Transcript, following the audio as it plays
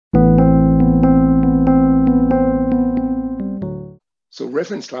So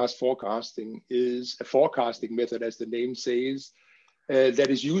reference class forecasting is a forecasting method, as the name says, that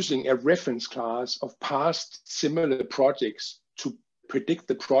is using a reference class of past similar projects to predict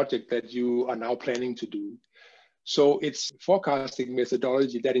the project that you are now planning to do. So it's forecasting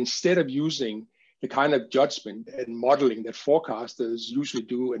methodology that, instead of using the kind of judgment and modeling that forecasters usually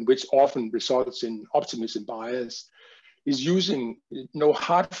do, and which often results in optimism bias, is using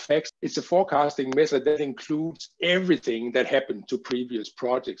hard facts. It's a forecasting method that includes everything that happened to previous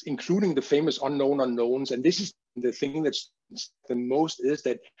projects, including the famous unknown unknowns. And this is the thing that's the most, is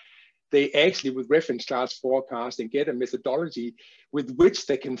that they actually, with reference class forecasting, get a methodology with which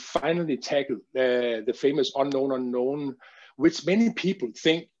they can finally tackle the famous unknown unknown, which many people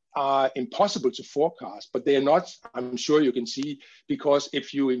think are impossible to forecast, but they are not, I'm sure you can see, because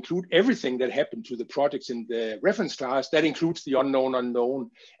if you include everything that happened to the projects in the reference class, that includes the unknown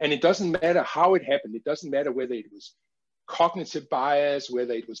unknown. And it doesn't matter how it happened. It doesn't matter whether it was cognitive bias,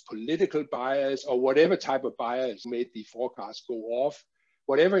 whether it was political bias, or whatever type of bias made the forecast go off.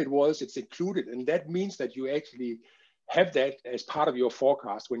 Whatever it was, it's included. And that means that you actually have that as part of your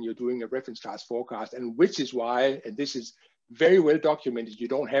forecast when you're doing a reference class forecast. And which is why, and this is very well documented, you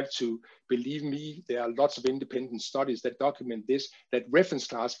don't have to believe me, there are lots of independent studies that document this, that reference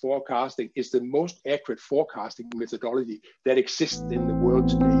class forecasting is the most accurate forecasting methodology that exists in the world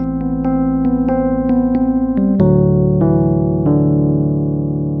today.